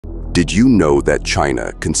Did you know that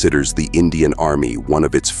China considers the Indian Army one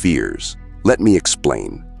of its fears? Let me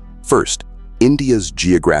explain. First, India's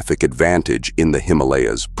geographic advantage in the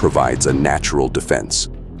Himalayas provides a natural defense.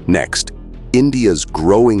 Next, India's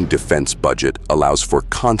growing defense budget allows for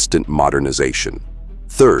constant modernization.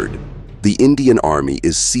 Third, the Indian Army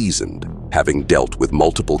is seasoned, having dealt with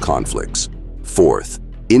multiple conflicts. Fourth,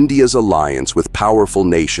 India's alliance with powerful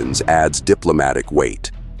nations adds diplomatic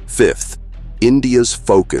weight. Fifth, India's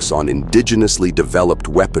focus on indigenously developed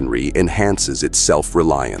weaponry enhances its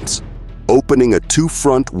self-reliance. Opening a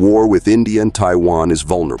two-front war with India and Taiwan is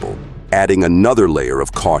vulnerable, adding another layer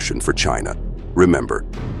of caution for China. Remember,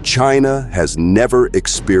 China has never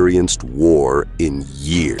experienced war in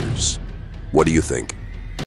years. What do you think?